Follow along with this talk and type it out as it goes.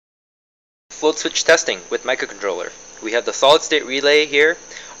float switch testing with microcontroller. We have the solid state relay here,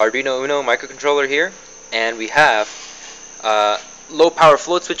 Arduino Uno microcontroller here, and we have low power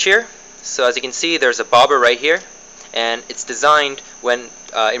float switch here. So as you can see, there's a bobber right here, and it's designed when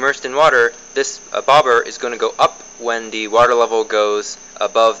immersed in water. This bobber is going to go up when the water level goes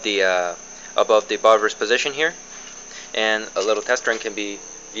above the bobber's position here, and a little test run can be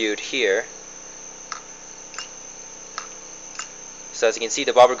viewed here. So as you can see,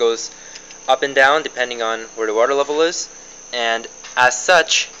 the bobber goes up and down depending on where the water level is, and as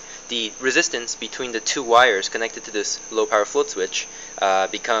such the resistance between the two wires connected to this low power float switch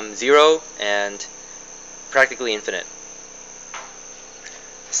become 0 and practically infinite.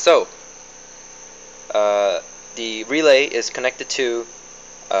 So the relay is connected to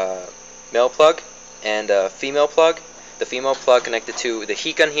a male plug and a female plug. The female plug connected to the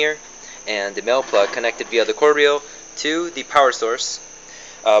heat gun here, and the male plug connected via the cord reel to the power source.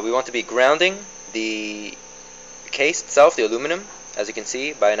 We want to be grounding the case itself, the aluminum, as you can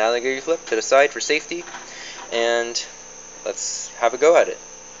see, by an alligator flip to the side for safety. And let's have a go at it.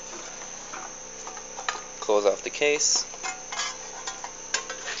 Close off the case.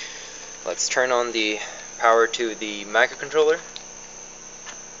 Let's turn on the power to the microcontroller.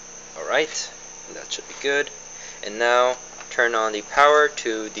 Alright, that should be good. And now turn on the power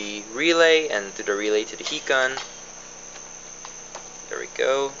to the relay and to the relay to the heat gun. There we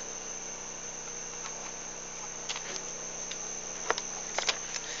go.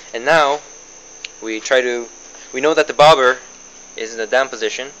 And now we know that the bobber is in the down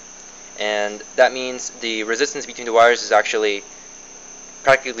position, and that means the resistance between the wires is actually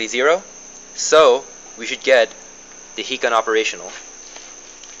practically 0. So we should get the heat gun operational.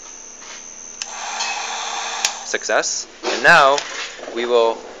 Success. And now we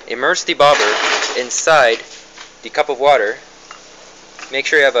will immerse the bobber inside the cup of water. Make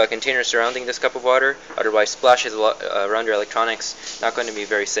sure you have a container surrounding this cup of water, otherwise splashes around your electronics, not going to be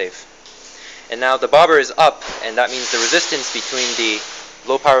very safe. And now the bobber is up, and that means the resistance between the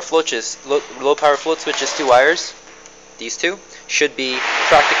low power float switch's two wires, these two, should be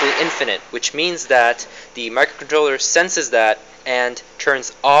practically infinite, which means that the microcontroller senses that and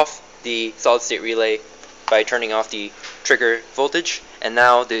turns off the solid state relay by turning off the trigger voltage, and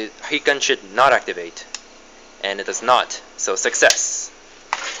now the heat gun should not activate. And it does not, so success.